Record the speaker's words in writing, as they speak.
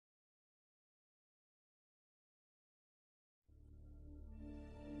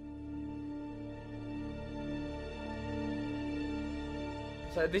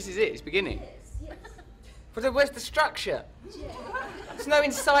So this is it, it's beginning. But then where's the structure? There's no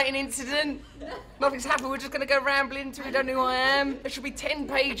inciting incident. Nothing's happened, we're just going to go rambling until we don't know who I am. There should be 10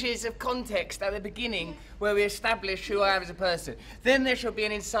 pages of context at the beginning where we establish who I am as a person. Then there should be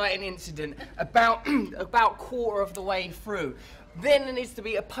an inciting incident about quarter of the way through. Then there needs to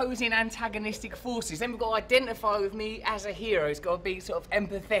be opposing antagonistic forces. Then we've got to identify with me as a hero. It's got to be sort of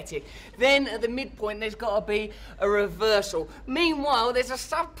empathetic. Then at the midpoint, there's got to be a reversal. Meanwhile, there's a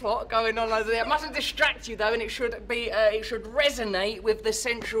subplot going on over there. It mustn't distract you though, and it should resonate with the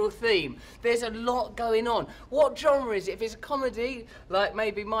central theme. There's a lot going on. What genre is it? If it's a comedy, like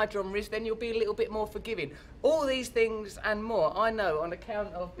maybe my genre is, then you'll be a little bit more forgiving. All these things and more, I know on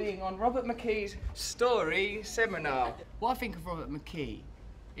account of being on Robert McKee's story seminar. What I think of Robert McKee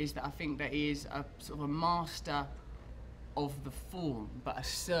is that I think that he is a sort of a master of the form, but a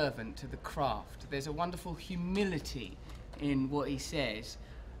servant to the craft. There's a wonderful humility in what he says,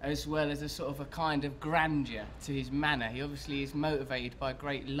 as well as a sort of a kind of grandeur to his manner. He obviously is motivated by a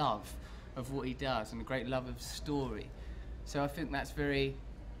great love of what he does and a great love of story. So I think that's very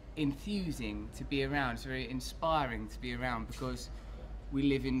enthusing to be around. It's very inspiring to be around because we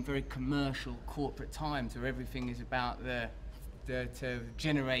live in very commercial corporate times where everything is about to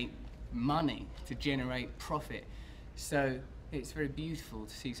generate money, to generate profit. So it's very beautiful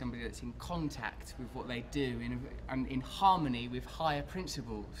to see somebody that's in contact with what they do and in harmony with higher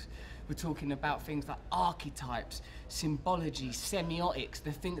principles. We're talking about things like archetypes, symbology, semiotics,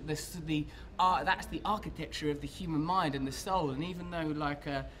 that's the architecture of the human mind and the soul. And even though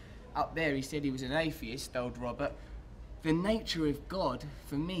up there he said he was an atheist, old Robert, the nature of God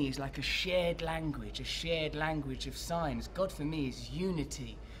for me is like a shared language of signs. God for me is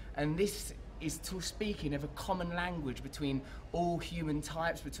unity, and this is speaking of a common language between all human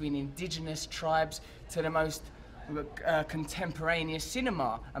types, between indigenous tribes to the most contemporaneous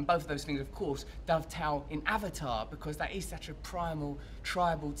cinema, and both of those things of course dovetail in Avatar because that is such a primal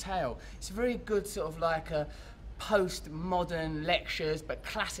tribal tale. It's a very good sort of like a post-modern lectures, but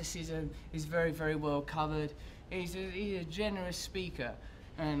classicism is very, very well covered. He's a generous speaker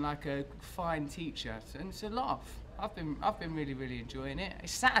and like a fine teacher, and it's a laugh. I've been really, really enjoying it.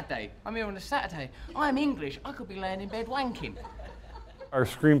 It's Saturday. I'm here on a Saturday. I'm English. I could be laying in bed wanking. Our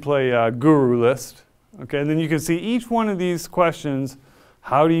screenplay guru list. Okay, and then you can see each one of these questions.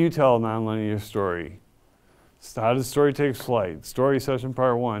 How do you tell a nonlinear story? How does story take flight? Story session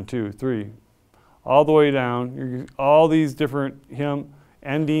part 1, 2, 3, all the way down. All these different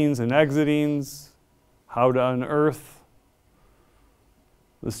endings and exitings. How to unearth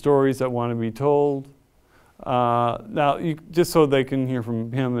the stories that want to be told. Now, just so they can hear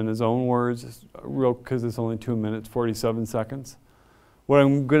from him in his own words, because it's only 2 minutes, 47 seconds. What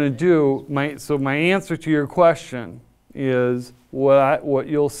I'm going to do, my answer to your question is, what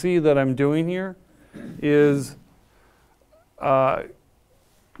you'll see that I'm doing here is the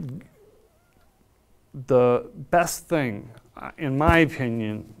best thing, in my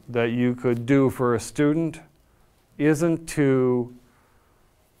opinion, that you could do for a student isn't to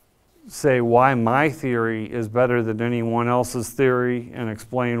say why my theory is better than anyone else's theory and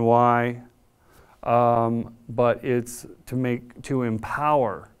explain why, but it's to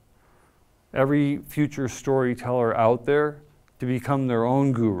empower every future storyteller out there to become their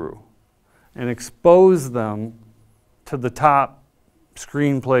own guru and expose them to the top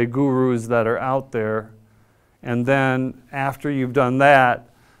screenplay gurus that are out there. And then after you've done that,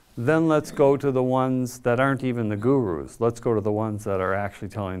 then let's go to the ones that aren't even the gurus. Let's go to the ones that are actually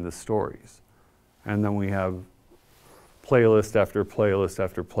telling the stories. And then we have playlist after playlist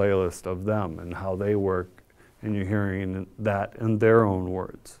after playlist of them and how they work, and you're hearing that in their own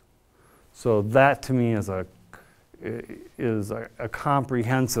words. So that to me is a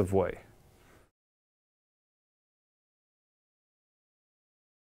comprehensive way.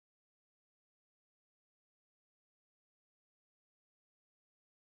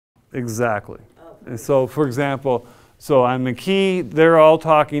 Exactly. And so, for example, on McKee, they're all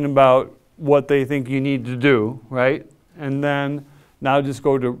talking about what they think you need to do, right? And then now just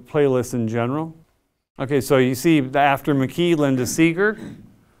go to playlists in general. Okay, so you see after McKee, Linda Seeger.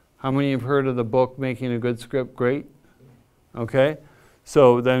 How many have heard of the book Making a Good Script Great? Okay,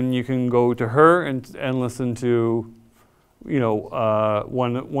 so then you can go to her and listen to,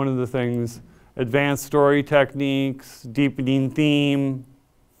 one of the things, advanced story techniques, deepening theme.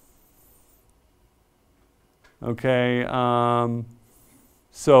 Okay,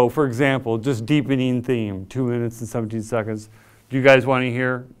 so for example, just deepening theme, 2 minutes and 17 seconds. Do you guys want to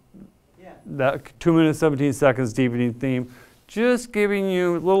hear that 2 minutes, 17 seconds deepening theme? Just giving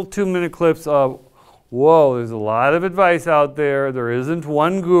you little 2-minute clips of whoa, there's a lot of advice out there. There isn't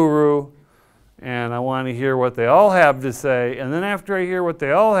one guru, and I want to hear what they all have to say. And then after I hear what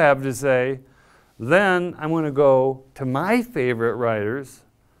they all have to say, then I'm going to go to my favorite writers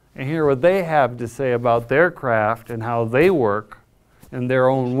and hear what they have to say about their craft and how they work in their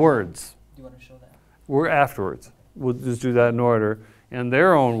own words. Do you want to show that? We're afterwards. We'll just do that in order. In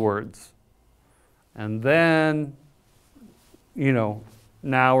their own words. And then, you know,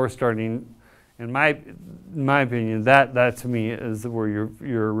 now we're starting, in my opinion, that to me is where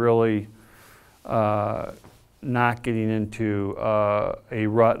you're really not getting into a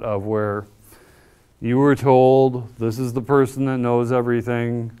rut of where you were told this is the person that knows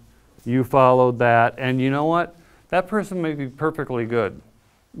everything, you followed that, and you know what? That person may be perfectly good,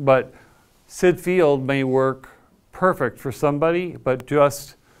 but Sid Field may work perfect for somebody, but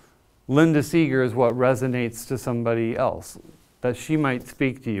just Linda Seeger is what resonates to somebody else, that she might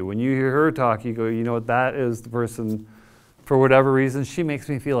speak to you. When you hear her talk, you go, you know what, that is the person, for whatever reason, she makes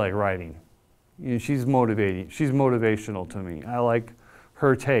me feel like writing. You know, she's motivating, she's motivational to me. I like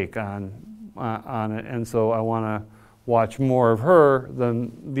her take on it, and so I want to watch more of her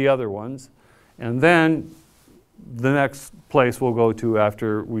than the other ones. And then the next place we'll go to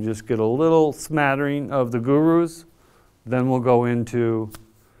after we just get a little smattering of the gurus, then we'll go into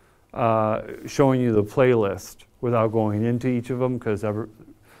showing you the playlist without going into each of them, because I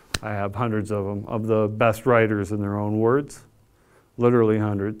have hundreds of them, of the best writers in their own words, literally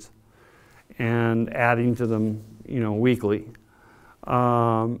hundreds, and adding to them, you know, weekly.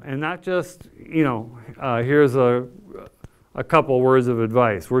 And not just, you know, here's a couple words of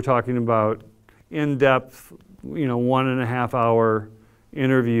advice. We're talking about in-depth, you know, 1.5 hour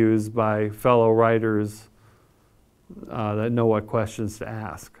interviews by fellow writers that know what questions to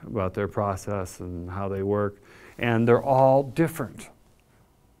ask about their process and how they work. And they're all different.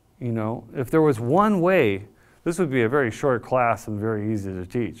 You know, if there was one way, this would be a very short class and very easy to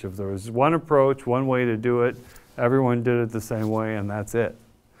teach. If there was one approach, one way to do it, everyone did it the same way, and that's it.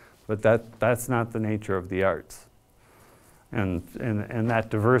 But that's not the nature of the arts. And that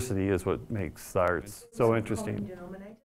diversity is what makes the arts so interesting.